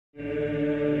Welcome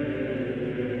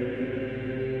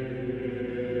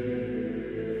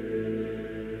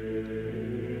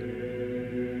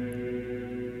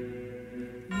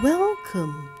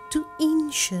to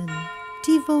Ancient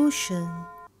Devotion.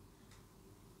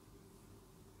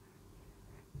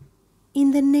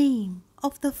 In the name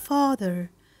of the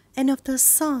Father, and of the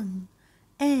Son,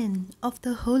 and of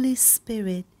the Holy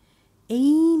Spirit.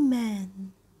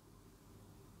 Amen.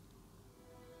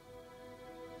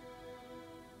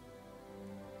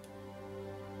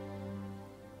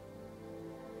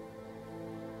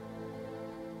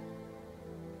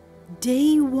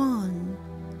 Day 1.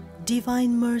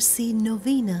 Divine Mercy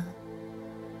Novena.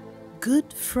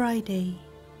 Good Friday.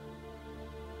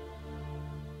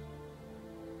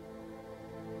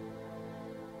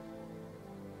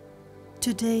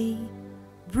 Today,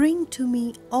 bring to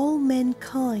me all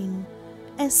mankind,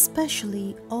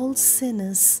 especially all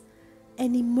sinners,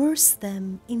 and immerse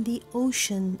them in the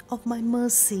ocean of my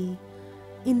mercy.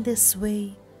 In this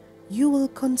way, you will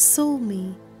console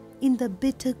me in the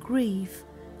bitter grief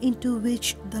into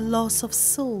which the loss of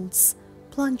souls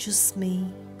plunges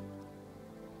me.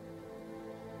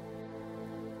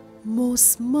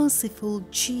 Most merciful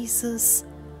Jesus,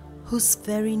 whose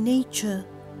very nature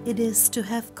it is to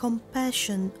have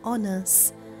compassion on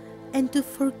us and to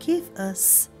forgive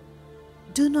us,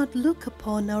 do not look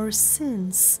upon our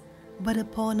sins, but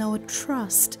upon our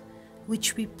trust,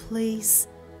 which we place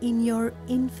in your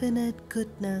infinite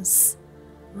goodness.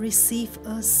 Receive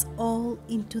us all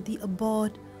into the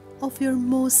abode of your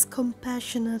most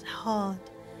compassionate heart,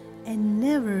 and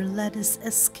never let us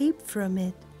escape from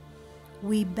it.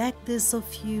 We beg this of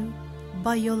you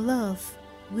by your love,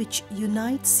 which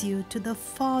unites you to the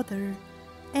Father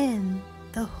and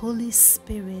the Holy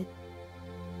Spirit.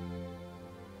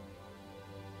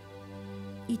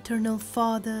 Eternal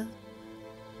Father,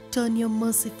 turn your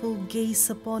merciful gaze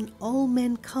upon all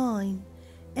mankind,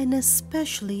 and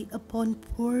especially upon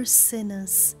poor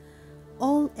sinners,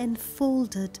 all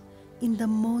enfolded in the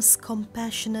most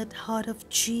compassionate heart of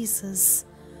Jesus.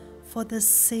 For the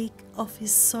sake of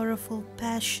his sorrowful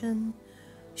passion,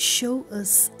 show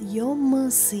us your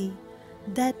mercy,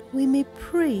 that we may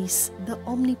praise the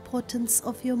omnipotence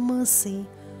of your mercy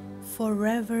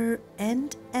forever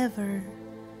and ever.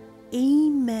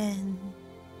 Amen.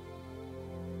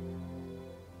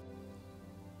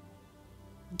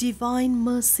 Divine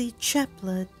Mercy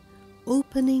Chaplet,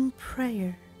 Opening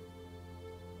Prayer.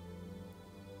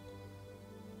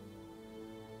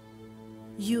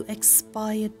 You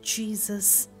expired,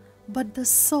 Jesus, but the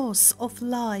source of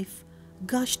life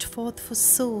gushed forth for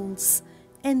souls,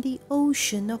 and the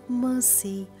ocean of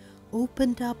mercy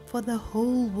opened up for the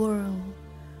whole world.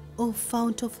 O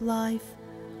fount of life,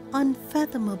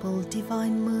 unfathomable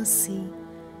divine mercy,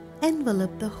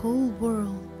 envelop the whole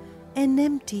world and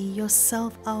empty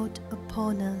yourself out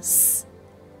upon us.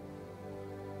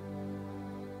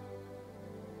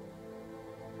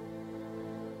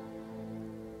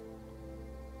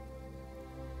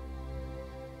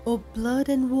 O blood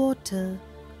and water,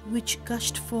 which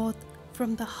gushed forth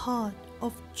from the heart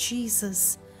of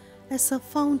Jesus as a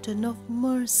fountain of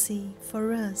mercy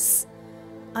for us,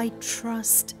 I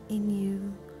trust in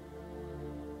you.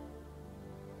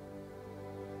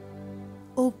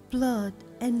 O blood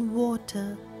and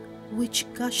water, which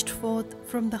gushed forth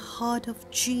from the heart of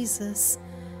Jesus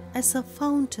as a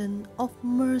fountain of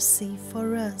mercy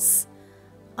for us,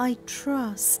 I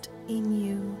trust in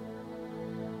you.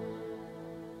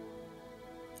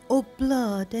 O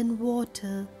blood and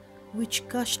water, which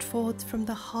gushed forth from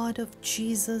the heart of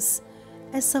Jesus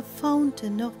as a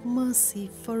fountain of mercy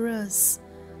for us,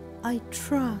 I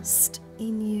trust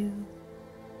in you.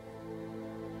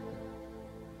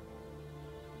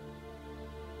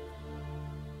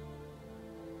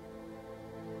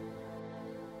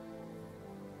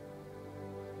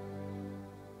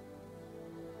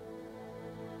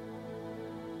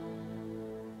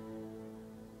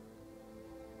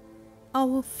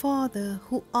 Our Father,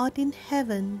 who art in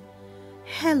heaven,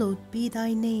 hallowed be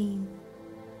thy name.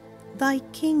 Thy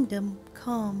kingdom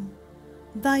come,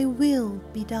 thy will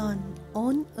be done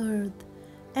on earth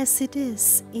as it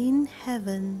is in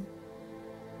heaven.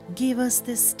 Give us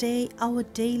this day our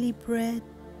daily bread,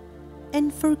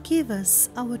 and forgive us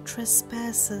our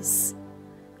trespasses,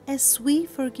 as we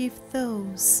forgive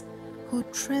those who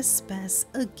trespass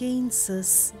against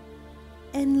us.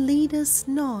 And lead us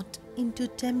not into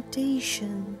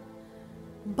temptation,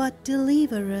 but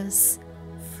deliver us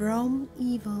from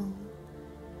evil.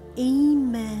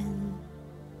 Amen.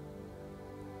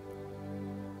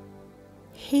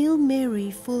 Hail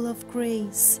Mary, full of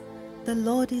grace, the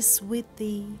Lord is with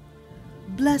thee.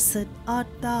 Blessed art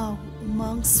thou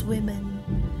amongst women,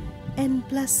 and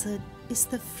blessed is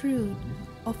the fruit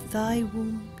of thy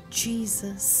womb,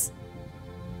 Jesus.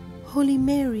 Holy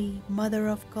Mary, Mother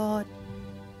of God,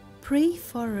 pray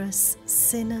for us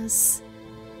sinners,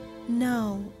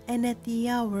 now and at the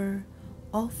hour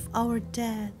of our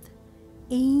death.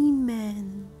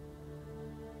 Amen.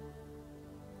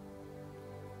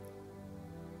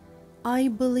 I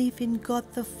believe in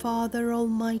God the Father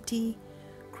Almighty,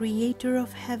 creator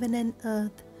of heaven and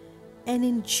earth, and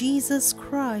in Jesus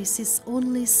Christ, his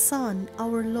only Son,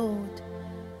 our Lord,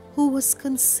 who was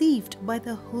conceived by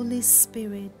the Holy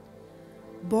Spirit,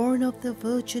 born of the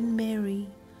Virgin Mary,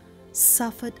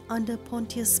 suffered under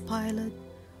Pontius Pilate,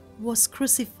 was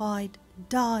crucified,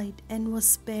 died, and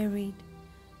was buried.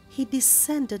 He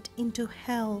descended into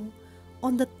hell.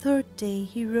 On the third day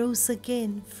he rose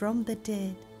again from the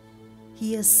dead.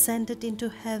 He ascended into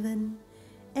heaven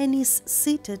and is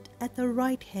seated at the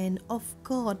right hand of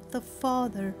God the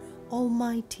Father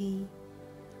Almighty.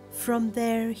 From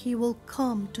there he will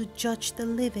come to judge the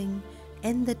living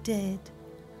and the dead.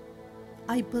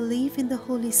 I believe in the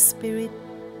Holy Spirit,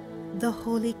 the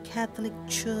Holy Catholic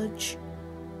Church,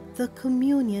 the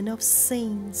communion of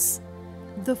saints,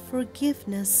 the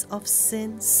forgiveness of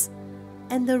sins,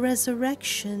 and the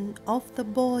resurrection of the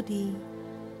body,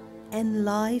 and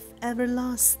life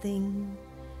everlasting.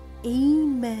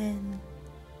 Amen.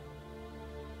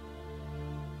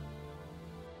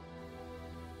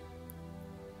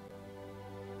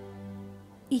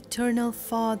 Eternal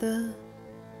Father,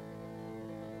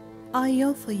 I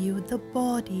offer you the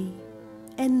body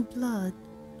and blood,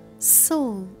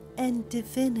 soul and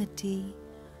divinity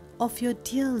of your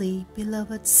dearly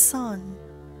beloved Son,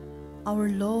 our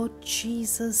Lord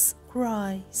Jesus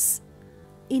Christ,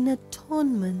 in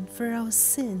atonement for our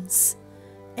sins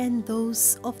and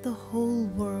those of the whole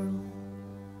world.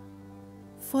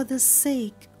 For the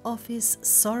sake of his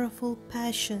sorrowful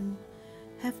passion,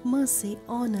 have mercy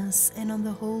on us and on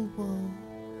the whole world.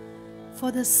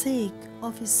 For the sake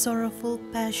of his sorrowful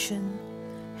passion,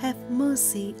 have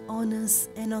mercy on us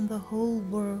and on the whole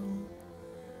world.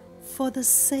 For the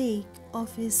sake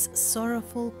of his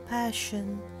sorrowful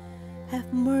passion,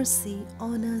 have mercy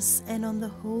on us and on the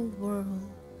whole world.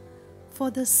 For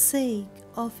the sake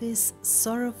of his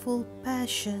sorrowful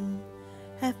passion,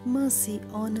 have mercy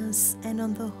on us and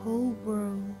on the whole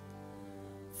world.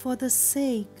 For the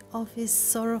sake of his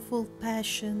sorrowful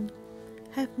passion,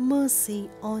 have mercy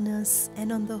on us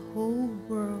and on the whole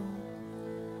world.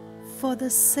 For the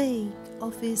sake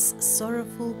of his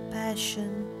sorrowful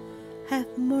passion,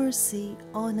 have mercy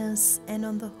on us and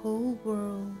on the whole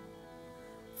world.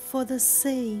 For the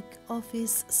sake of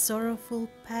his sorrowful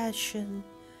passion,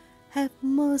 have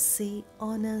mercy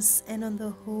on us and on the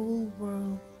whole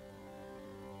world.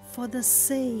 For the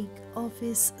sake of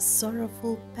his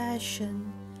sorrowful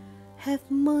passion, have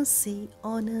mercy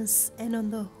on us and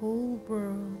on the whole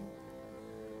world.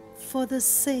 For the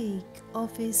sake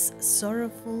of his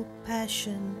sorrowful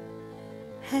passion,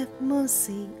 have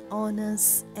mercy on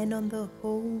us and on the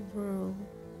whole world.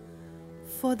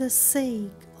 For the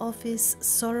sake of his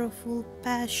sorrowful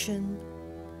passion,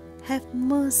 have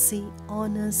mercy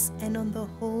on us and on the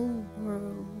whole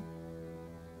world.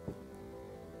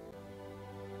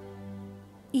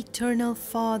 Eternal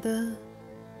Father,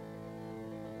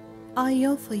 I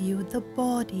offer you the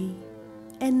body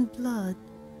and blood,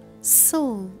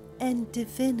 soul and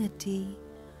divinity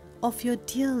of your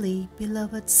dearly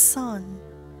beloved Son,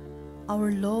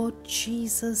 our Lord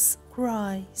Jesus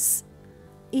Christ,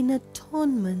 in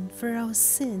atonement for our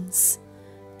sins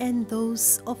and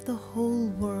those of the whole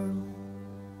world.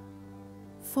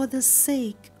 For the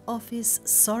sake of his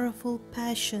sorrowful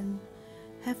passion,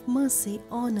 have mercy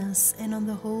on us and on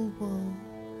the whole world.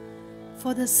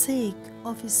 For the sake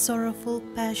of his sorrowful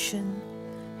passion,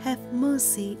 have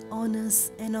mercy on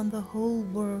us and on the whole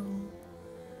world.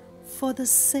 For the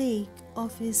sake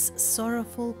of his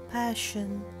sorrowful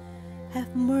passion,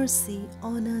 have mercy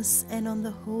on us and on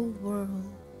the whole world.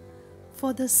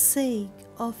 For the sake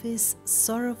of his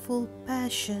sorrowful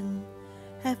passion,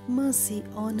 have mercy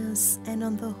on us and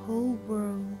on the whole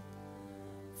world.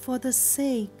 For the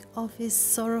sake of his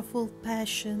sorrowful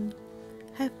passion,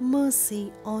 have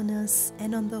mercy on us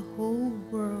and on the whole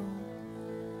world.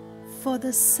 For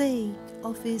the sake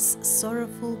of his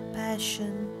sorrowful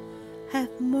passion, have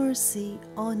mercy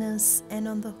on us and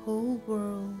on the whole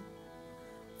world.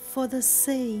 For the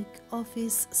sake of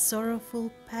his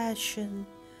sorrowful passion,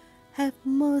 have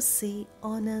mercy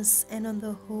on us and on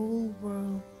the whole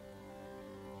world.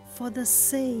 For the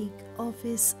sake of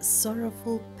his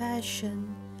sorrowful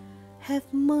passion, have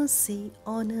mercy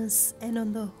on us and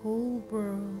on the whole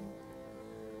world.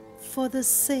 For the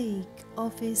sake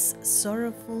of his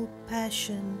sorrowful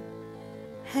passion,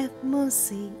 have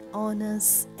mercy on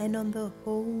us and on the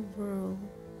whole world.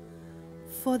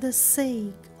 For the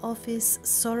sake of his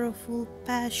sorrowful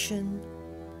passion,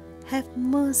 have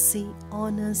mercy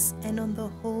on us and on the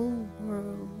whole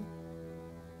world.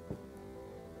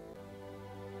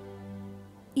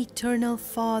 Eternal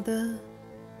Father,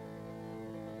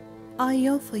 I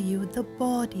offer you the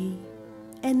body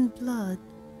and blood,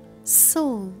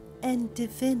 soul and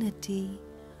divinity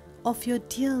of your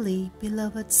dearly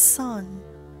beloved Son,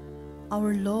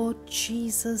 our Lord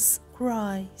Jesus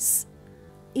Christ,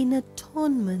 in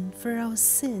atonement for our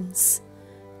sins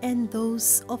and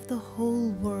those of the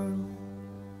whole world.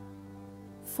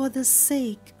 For the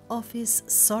sake of his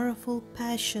sorrowful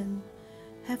passion,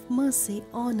 have mercy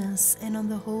on us and on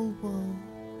the whole world.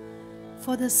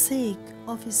 For the sake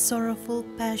of his sorrowful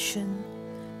passion,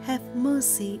 have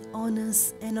mercy on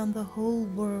us and on the whole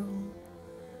world.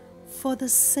 For the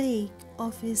sake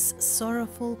of his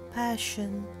sorrowful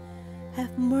passion,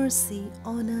 have mercy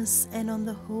on us and on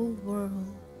the whole world.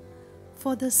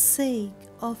 For the sake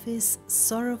of his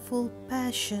sorrowful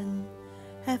passion,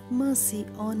 have mercy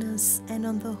on us and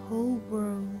on the whole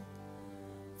world.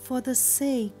 For the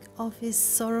sake of his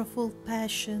sorrowful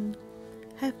passion,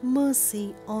 have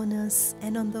mercy on us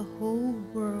and on the whole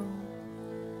world.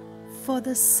 For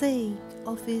the sake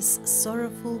of his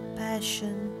sorrowful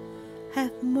passion,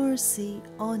 have mercy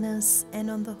on us and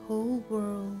on the whole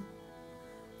world.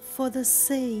 For the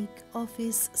sake of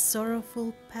his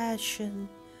sorrowful passion,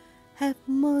 have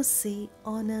mercy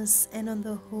on us and on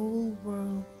the whole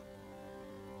world.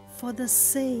 For the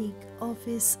sake of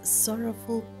his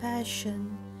sorrowful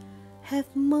passion, have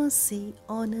mercy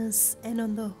on us and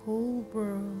on the whole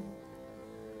world.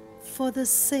 For the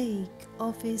sake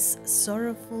of his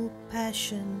sorrowful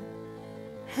passion,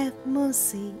 have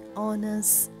mercy on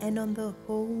us and on the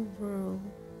whole world.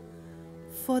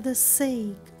 For the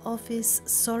sake of his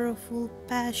sorrowful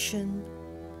passion,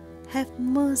 have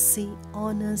mercy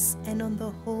on us and on the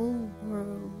whole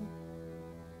world.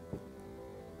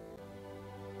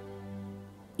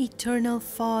 Eternal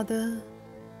Father,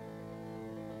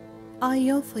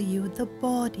 I offer you the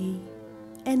body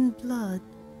and blood,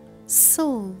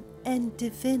 soul and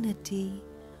divinity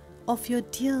of your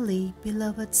dearly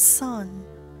beloved Son,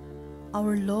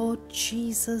 our Lord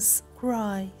Jesus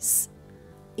Christ,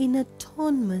 in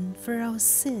atonement for our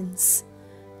sins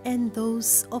and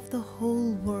those of the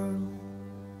whole world.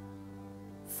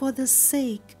 For the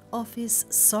sake of his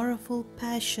sorrowful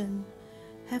passion,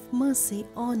 have mercy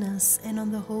on us and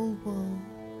on the whole world.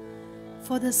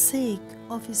 For the sake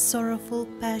of his sorrowful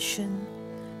passion,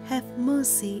 have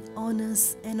mercy on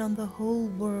us and on the whole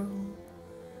world.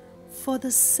 For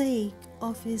the sake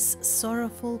of his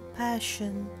sorrowful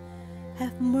passion,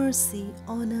 have mercy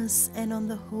on us and on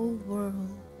the whole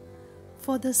world.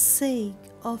 For the sake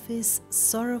of his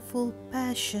sorrowful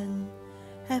passion,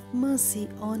 have mercy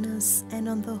on us and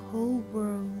on the whole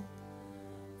world.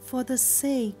 For the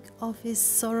sake of his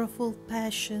sorrowful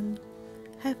passion,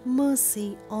 have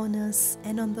mercy on us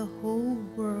and on the whole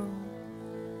world.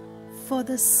 For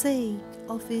the sake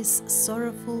of his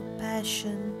sorrowful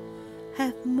passion,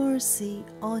 have mercy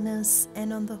on us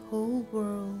and on the whole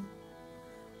world.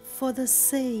 For the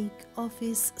sake of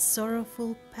his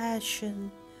sorrowful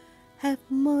passion, have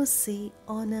mercy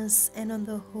on us and on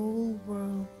the whole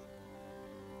world.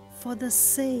 For the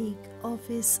sake of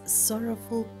his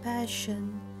sorrowful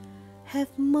passion, have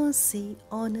mercy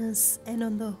on us and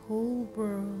on the whole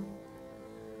world.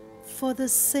 For the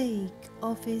sake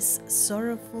of his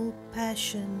sorrowful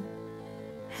passion,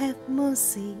 have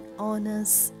mercy on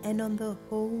us and on the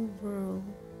whole world.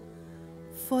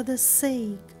 For the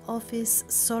sake of his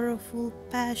sorrowful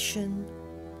passion,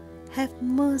 have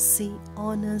mercy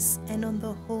on us and on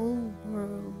the whole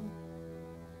world.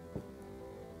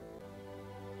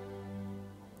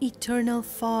 Eternal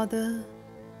Father,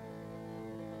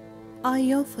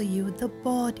 I offer you the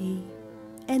body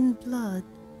and blood,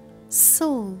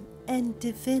 soul and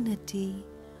divinity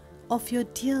of your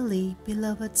dearly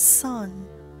beloved Son,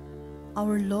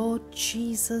 our Lord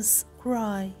Jesus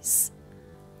Christ,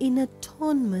 in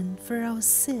atonement for our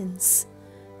sins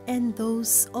and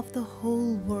those of the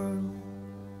whole world.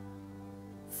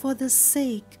 For the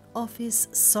sake of his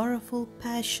sorrowful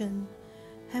passion,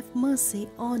 have mercy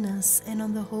on us and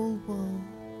on the whole world.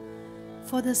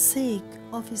 For the sake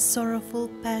of his sorrowful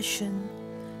passion,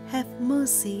 have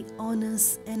mercy on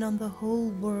us and on the whole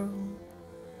world.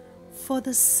 For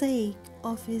the sake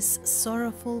of his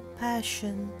sorrowful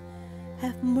passion,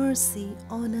 have mercy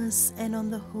on us and on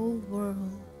the whole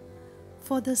world.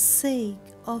 For the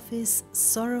sake of his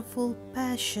sorrowful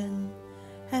passion,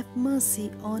 have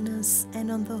mercy on us and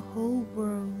on the whole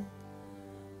world.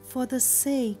 For the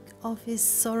sake of his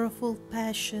sorrowful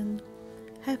passion,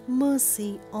 have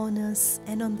mercy on us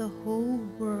and on the whole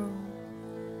world.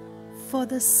 For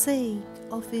the sake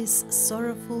of his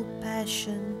sorrowful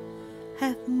passion,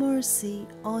 have mercy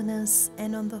on us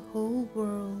and on the whole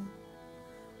world.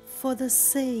 For the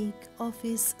sake of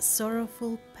his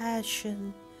sorrowful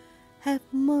passion, have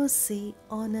mercy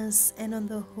on us and on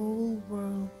the whole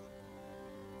world.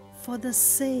 For the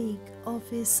sake of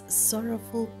his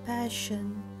sorrowful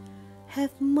passion, have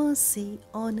mercy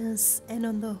on us and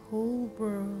on the whole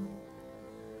world.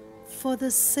 For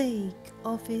the sake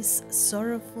of his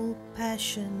sorrowful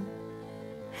passion,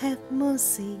 have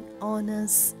mercy on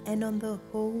us and on the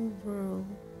whole world.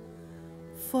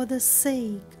 For the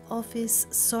sake of his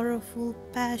sorrowful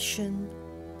passion,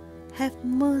 have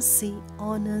mercy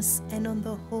on us and on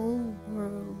the whole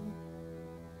world.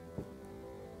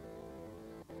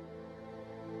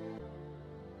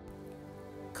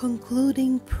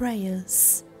 Concluding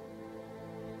prayers.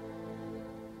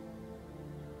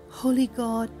 Holy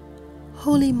God,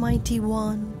 Holy Mighty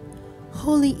One,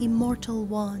 Holy Immortal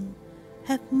One,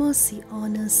 have mercy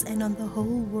on us and on the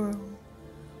whole world.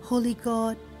 Holy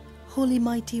God, Holy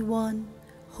Mighty One,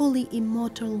 Holy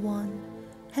Immortal One,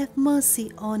 have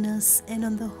mercy on us and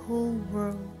on the whole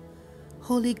world.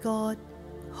 Holy God,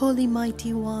 Holy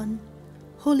Mighty One,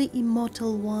 Holy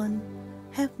Immortal One,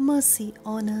 have mercy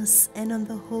on us and on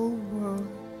the whole world.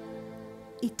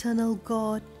 Eternal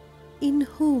God, in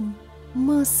whom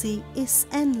mercy is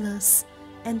endless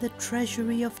and the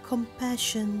treasury of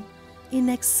compassion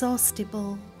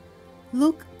inexhaustible,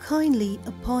 look kindly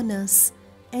upon us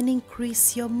and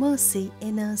increase your mercy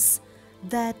in us,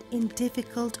 that in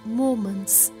difficult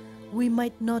moments we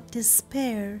might not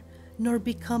despair nor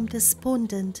become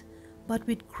despondent, but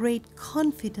with great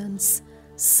confidence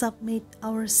submit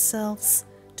ourselves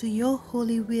to your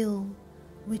holy will,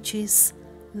 which is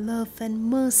love and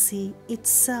mercy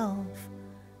itself.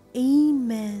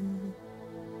 Amen.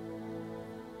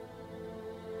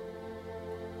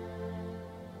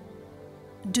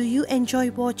 Do you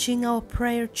enjoy watching our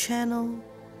prayer channel?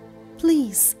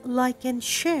 Please like and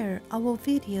share our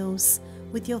videos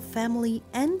with your family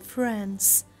and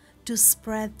friends to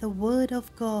spread the word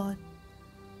of God.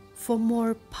 For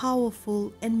more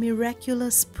powerful and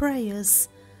miraculous prayers,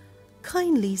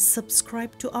 kindly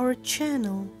subscribe to our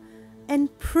channel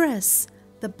and press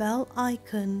the bell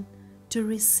icon to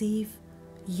receive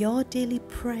your daily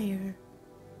prayer.